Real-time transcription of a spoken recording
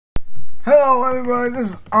Hello everybody,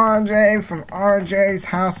 this is RJ from RJ's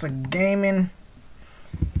House of Gaming,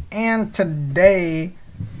 and today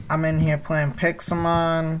I'm in here playing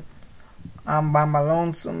Pixelmon. I'm by my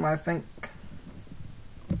lonesome, I think.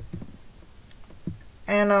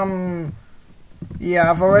 And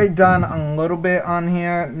yeah, I've already done a little bit on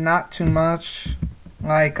here, not too much.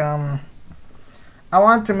 Like I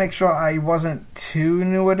wanted to make sure I wasn't too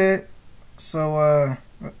new at it, so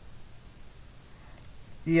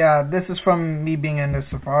yeah, this is from me being in the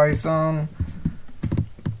Safari Zone.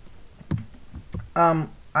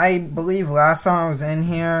 I believe last time I was in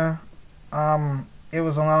here, it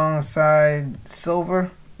was alongside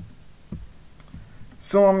Silver.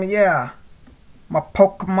 So, yeah, my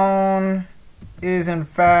Pokemon is in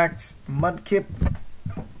fact Mudkip.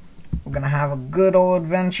 We're gonna have a good old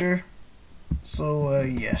adventure. So,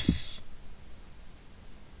 yes.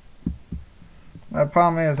 The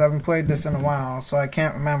problem is I haven't played this in a while, so I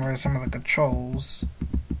can't remember some of the controls.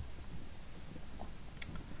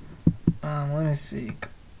 Let me see.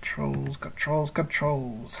 Controls.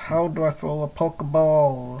 How do I throw a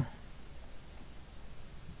Pokeball?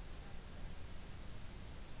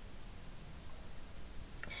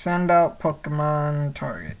 Send out Pokemon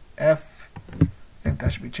target. F. I think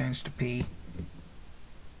that should be changed to P.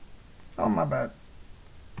 Oh, my bad.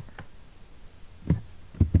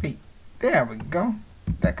 P. There we go.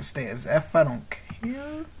 That could stay as F, I don't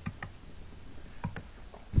care.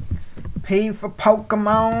 P for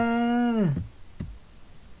Pokemon.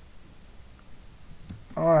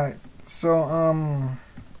 Alright, so,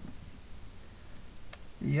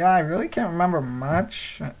 yeah, I really can't remember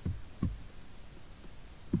much.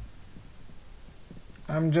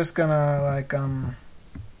 I'm just gonna, like,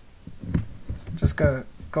 just gonna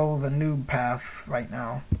go the noob path right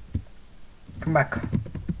now. Come back.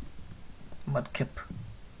 Mudkip.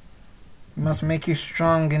 We must make you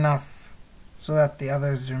strong enough so that the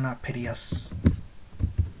others do not pity us.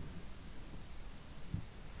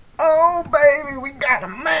 Oh baby, we got a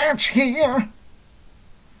match here.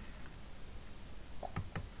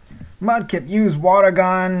 Mudkip, use water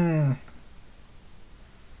gun.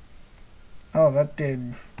 Oh, that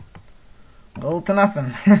did little to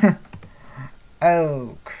nothing.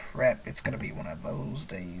 Oh crap, it's gonna be one of those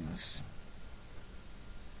days.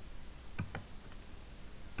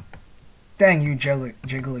 Dang you,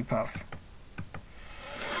 Jigglypuff.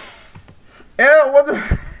 Ew, what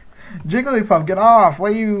the... Jigglypuff, get off. Why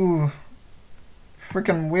are you...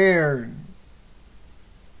 freaking weird.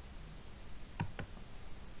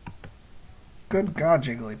 Good God,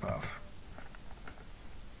 Jigglypuff.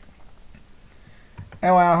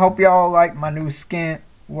 Anyway, I hope y'all like my new skin.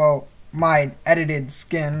 Well, my edited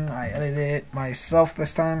skin. I edited it myself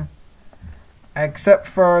this time. Except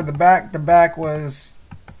for the back. The back was...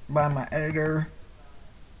 by my editor.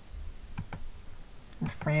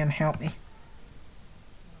 Friend, help me.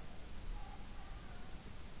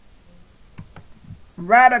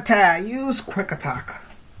 Rattata, use quick attack.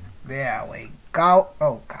 There we go.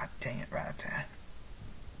 Oh god dang it, Rattata.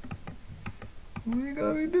 You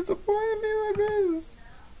gotta be disappointing me like this.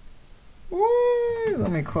 Woo!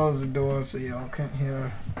 Let me close the door so y'all can't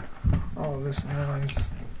hear all this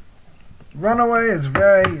noise. Runaway is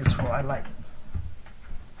very useful. I like it.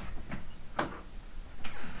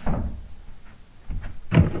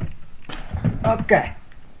 Okay.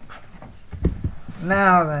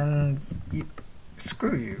 Now then,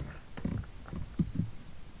 screw you.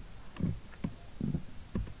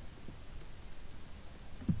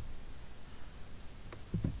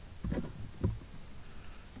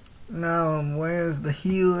 Now, where's the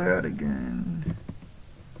healer at again?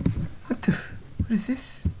 What is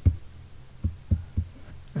this?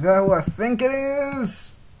 Is that who I think it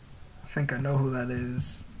is? I think I know who that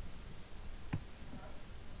is.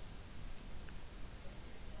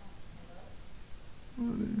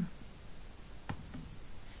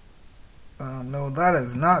 No, that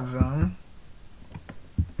is not Zone.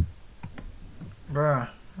 Bruh.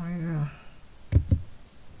 Oh, yeah.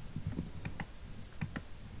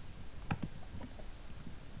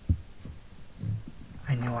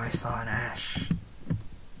 I knew I saw an Ash.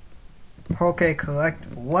 Poke collect.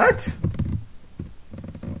 What?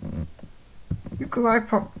 You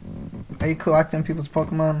collect Are you collecting people's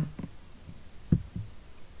Pokemon?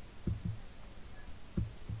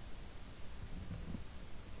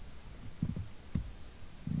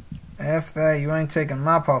 F that, you ain't taking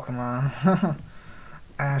my Pokemon.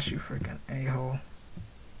 Ash, you freaking a-hole.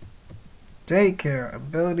 Daycare,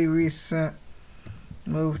 ability reset.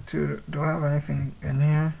 Move to... do I have anything in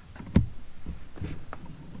here?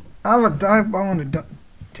 I have a dive ball in the...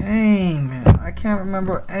 Dang, man. I can't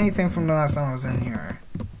remember anything from the last time I was in here.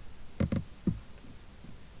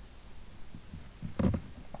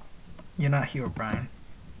 You're not here, Brian.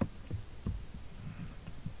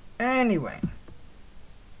 Anyway,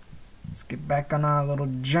 let's get back on our little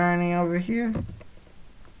journey over here.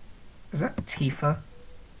 Is that Tifa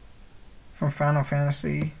from Final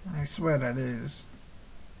Fantasy? I swear that is.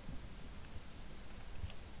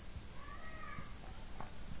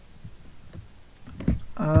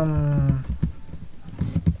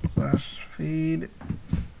 Slash feed.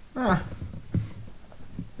 I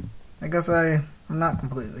guess I'm not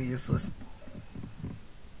completely useless.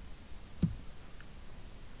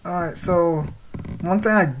 Alright, so one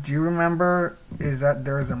thing I do remember is that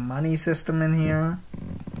there's a money system in here,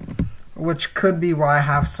 which could be why I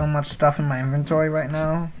have so much stuff in my inventory right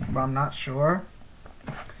now, but I'm not sure.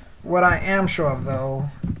 What I am sure of, though,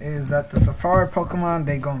 is that the Safari Pokemon,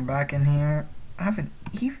 they going back in here. I haven't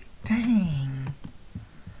even... Dang.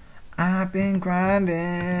 I've been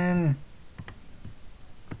grinding.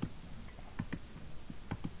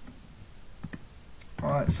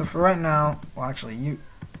 Alright, so for right now... Well, actually,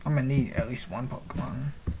 I'm gonna need at least one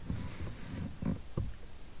Pokemon.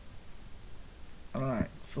 Alright,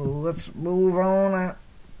 so let's move on.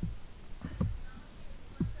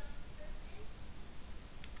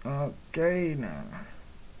 Okay, now.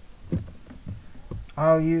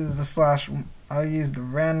 I'll use the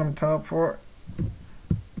random teleport.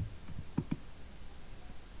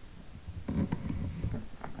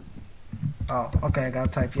 Oh, okay, I gotta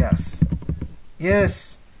type yes.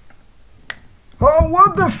 Yes! Oh,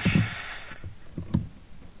 what the f...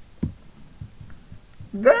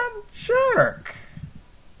 That jerk!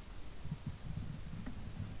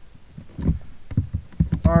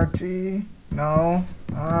 RT, no,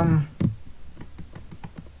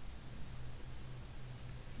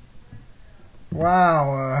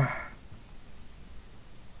 wow,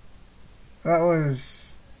 that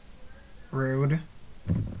was rude.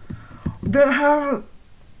 Then how,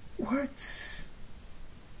 what?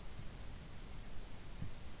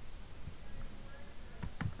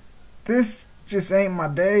 This just ain't my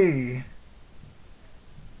day.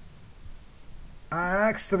 I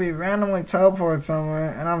asked to be randomly teleported somewhere,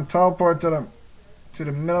 and I'm teleported to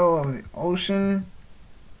the middle of the ocean.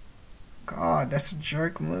 God, that's a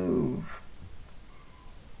jerk move.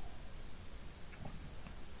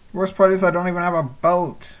 Worst part is I don't even have a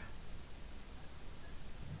boat.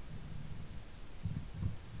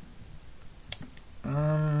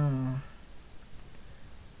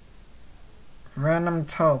 Random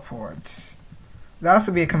teleport. There has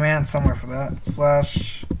to be a command somewhere for that.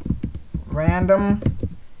 Slash random.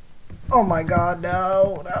 Oh my god,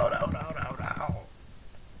 no.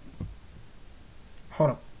 Hold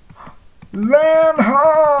up. Land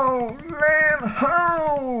ho! Land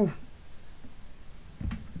ho!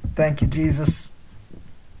 Thank you, Jesus.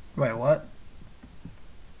 Wait, what?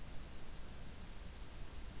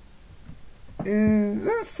 Is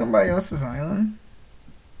that somebody else's island?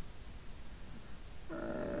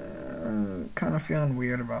 Kind of feeling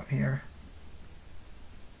weird about here.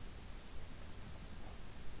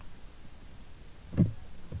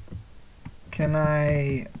 Can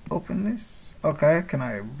I open this? Okay, can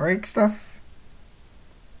I break stuff?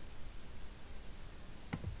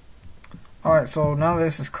 Alright, so now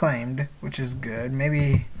this is claimed, which is good.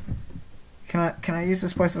 Maybe can I use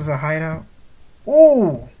this place as a hideout?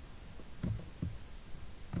 Ooh!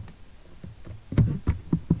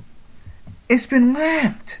 It's been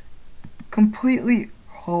left! Completely.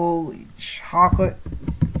 Holy chocolate.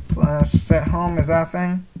 Slash set home, is that a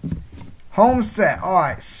thing? Home set.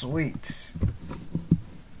 Alright, sweet.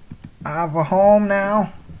 I have a home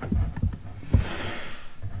now.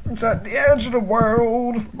 It's at the edge of the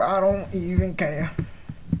world, but I don't even care.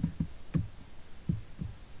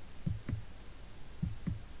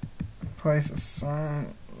 Place a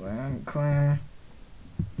sign, land claim.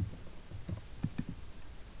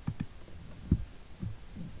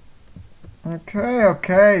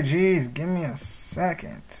 Okay, geez, give me a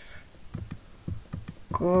second.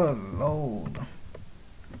 Good lord.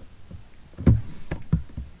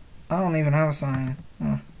 I don't even have a sign.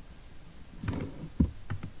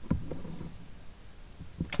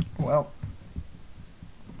 Well,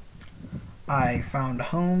 I found a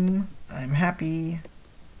home. I'm happy.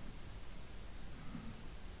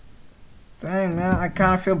 Dang, man, I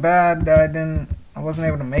kind of feel bad that I wasn't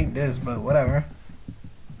able to make this, but whatever.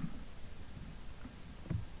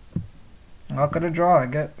 Luck of the draw, I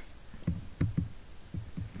guess.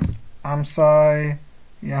 I'm sorry,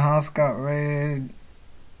 your house got raided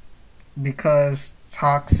because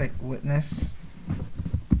toxic witness.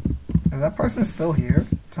 Is that person still here?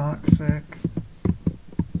 Toxic.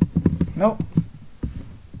 Nope.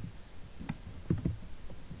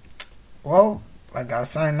 Well, I got a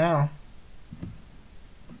sign now.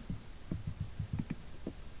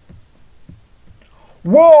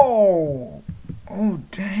 Whoa! Oh,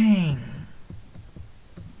 dang.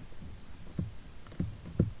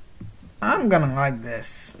 I'm gonna like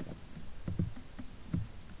this.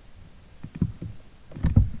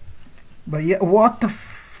 But yeah, what the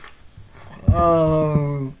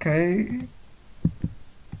okay.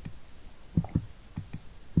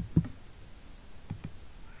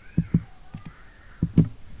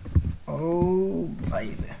 Oh,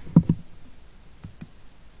 baby.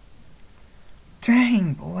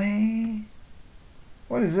 Dang, boy.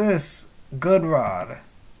 What is this? Good rod.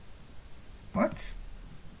 What?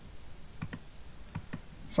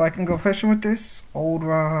 So I can go fishing with this? Old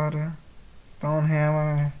rod. Stone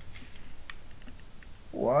hammer.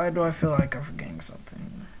 Why do I feel like I'm forgetting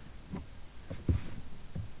something?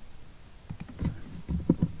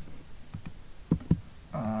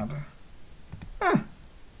 Odd. Huh.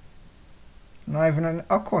 Not even a,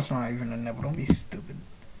 of course not even a nibble. Don't be stupid.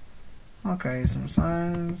 Okay, some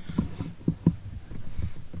signs.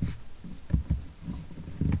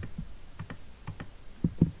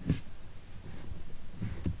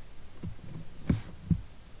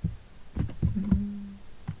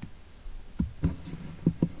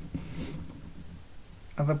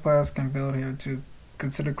 Other players can build here to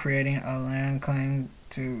consider creating a land claim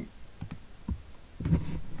to...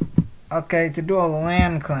 Okay, to do a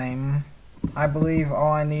land claim, I believe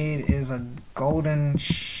all I need is a golden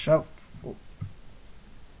shovel.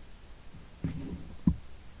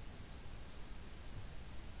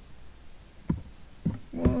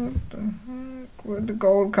 What the heck? Where'd the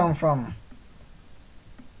gold come from?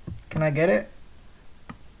 Can I get it?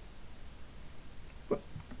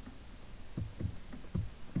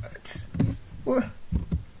 What?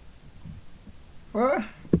 What?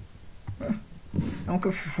 I'm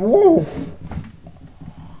confused. Whoa!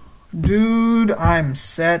 Dude, I'm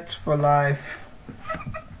set for life.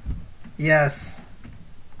 Yes.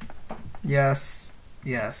 Yes.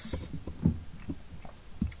 Yes.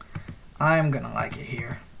 I'm gonna like it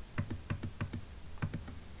here.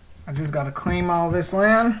 I just gotta claim all this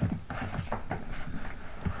land.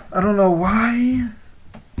 I don't know why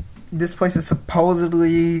this place is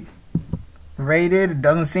supposedly rated. It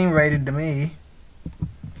doesn't seem rated to me.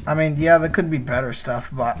 I mean, yeah, there could be better stuff,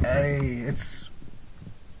 but hey, it's...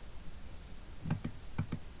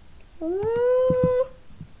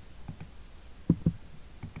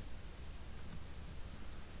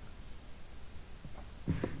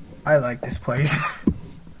 I like this place.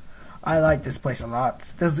 I like this place a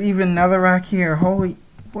lot. There's even netherrack here. Holy...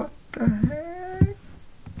 What the heck?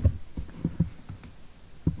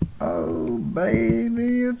 Oh,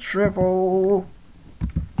 baby, a triple.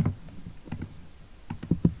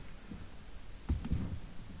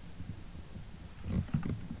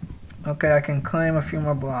 Okay, I can claim a few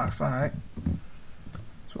more blocks. Alright.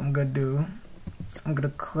 That's what I'm gonna do. So I'm gonna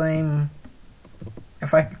claim...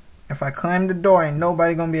 If I climb the door, ain't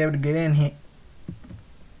nobody gonna be able to get in here.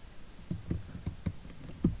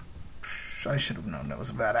 I should have known that was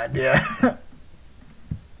a bad idea.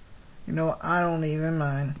 You know, I don't even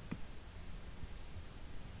mind.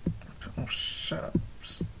 Oh, shut up,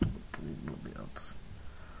 stupid else.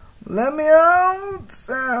 Let me out.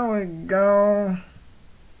 There we go.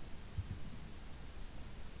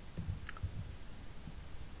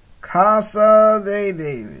 Casa de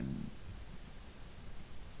David.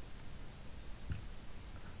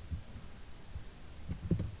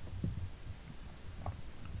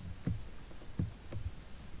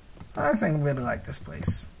 I think I'm gonna like this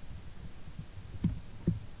place.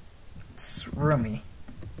 It's roomy.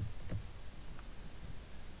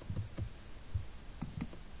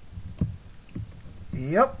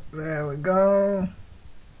 Yep, there we go.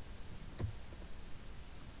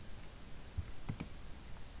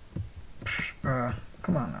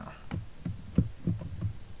 Come on now.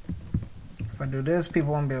 If I do this,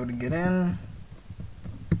 people won't be able to get in.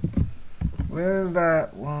 Where's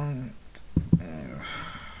that one?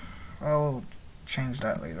 I'll change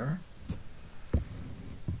that later.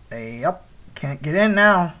 Hey, yep, can't get in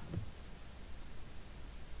now.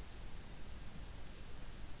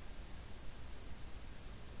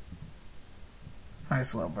 Hi,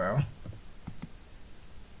 slow bro.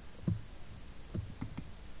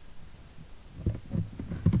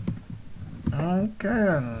 Okay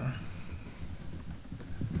then.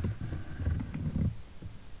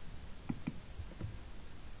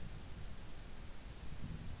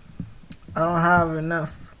 I don't have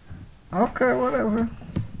enough. Okay, whatever.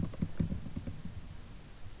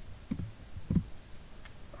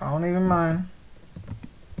 I don't even mind.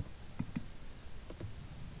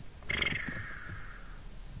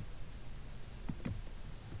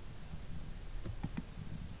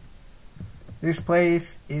 This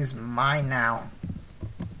place is mine now.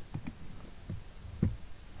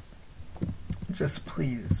 Just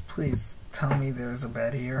please, please tell me there's a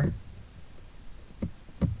bed here.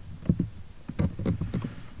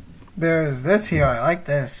 There's this here. I like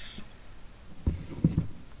this.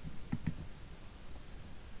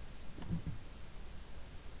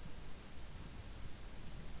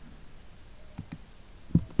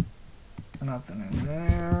 Nothing in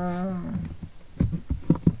there.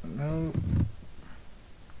 Nope.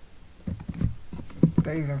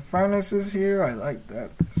 They even furnaces here. I like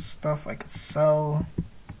that. There's stuff I could sell.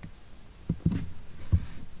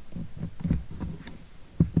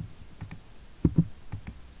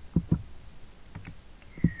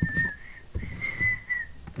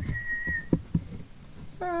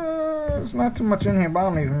 There's not too much in here, but I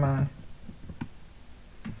don't even mind.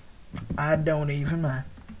 I don't even mind.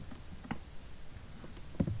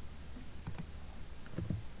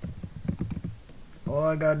 All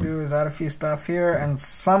I gotta do is add a few stuff here and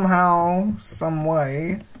somehow, some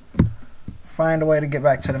way, find a way to get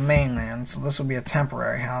back to the mainland. So this will be a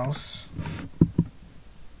temporary house.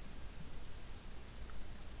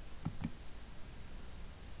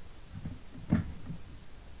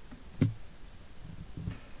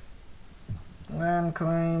 Land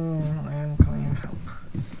claim, help.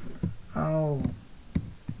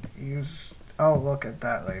 I'll look at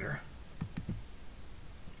that later.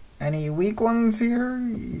 Any weak ones here?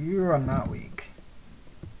 You are not weak.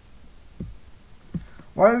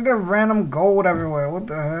 Why is there random gold everywhere? What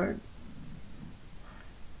the heck?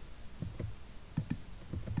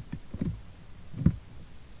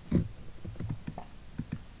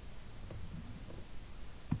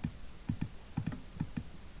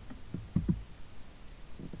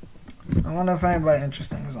 I wonder if anybody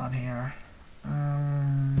interesting is on here.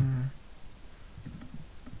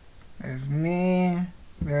 There's me.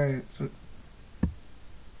 There's...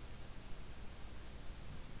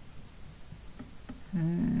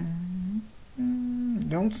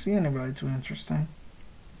 don't see anybody too interesting.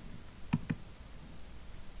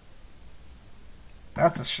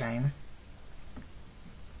 That's a shame.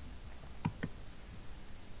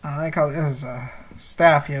 I like how there's a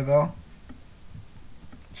staff here though.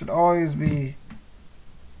 Should always be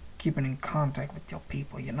keeping in contact with your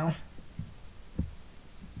people, you know?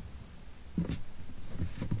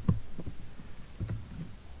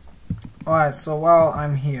 Alright, so while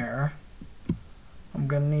I'm here, I'm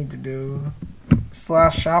gonna need to do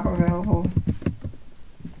 /shop available.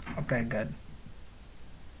 Okay, good.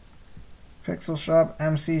 Pixel shop,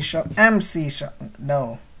 MC shop,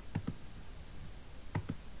 no.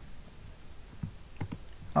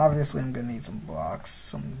 Obviously I'm gonna need some blocks,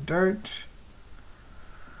 some dirt.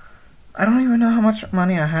 I don't even know how much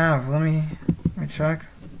money I have. Let me check.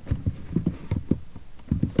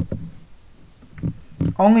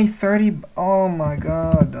 Only 30. Oh my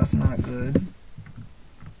god, that's not good.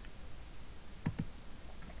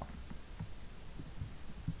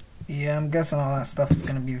 Yeah, I'm guessing all that stuff is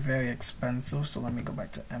gonna be very expensive, so let me go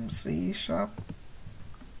back to MC shop.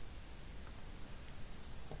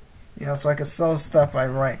 Yeah, so I can sell stuff by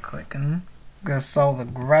right clicking. I'm gonna sell the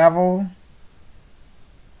gravel.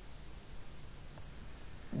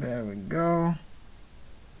 There we go.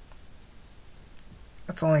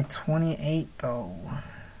 That's only 28 though.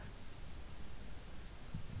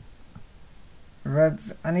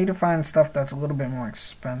 Reds, I need to find stuff that's a little bit more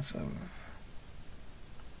expensive.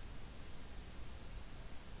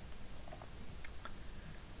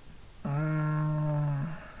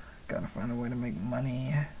 Gotta find a way to make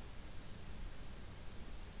money.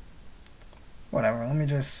 Whatever, let me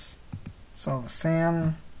just sell the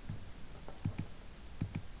sand.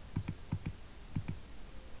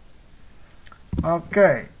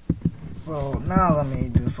 Okay, so now let me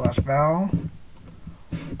do /bow.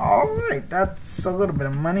 Alright, that's a little bit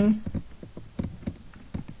of money.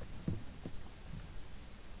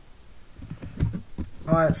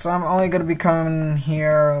 Alright, so I'm only going to be coming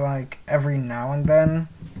here like every now and then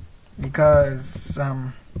because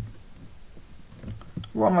well,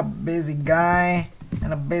 I'm a busy guy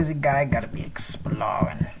and a busy guy got to be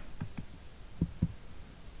exploring.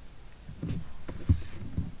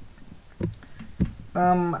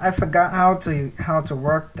 I forgot how to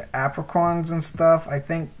work the apricorns and stuff. I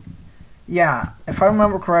think, yeah, if I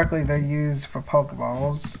remember correctly, they're used for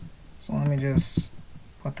Pokeballs. So let me just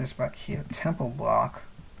put this back here. Temple block.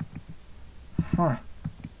 Huh.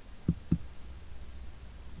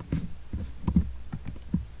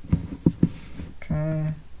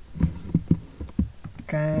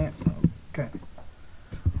 Okay.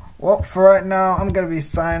 Well, for right now, I'm going to be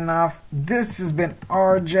signing off. This has been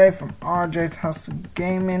RJ from RJ's House of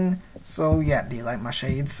Gaming. So yeah, do you like my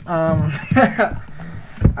shades? I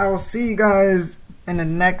will see you guys in the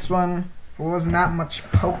next one. There was not much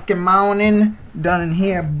Pokemoning done in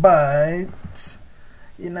here, but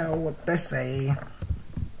you know what they say.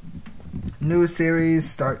 New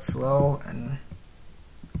series start slow, and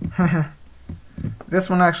this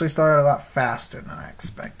one actually started a lot faster than I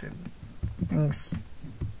expected. Things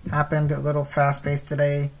happened a little fast-paced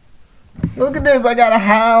today. Look at this, I got a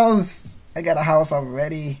house. I got a house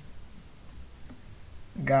already.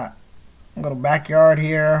 Got a little backyard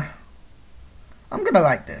here. I'm gonna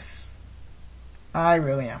like this. I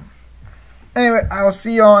really am. Anyway, I'll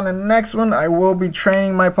see you all in the next one. I will be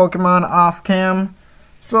training my Pokemon off cam.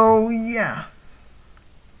 So yeah.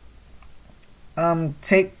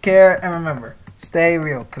 Take care and remember, stay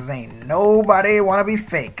real, cause ain't nobody wanna be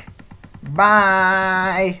fake.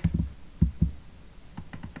 Bye.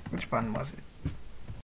 Which button was it?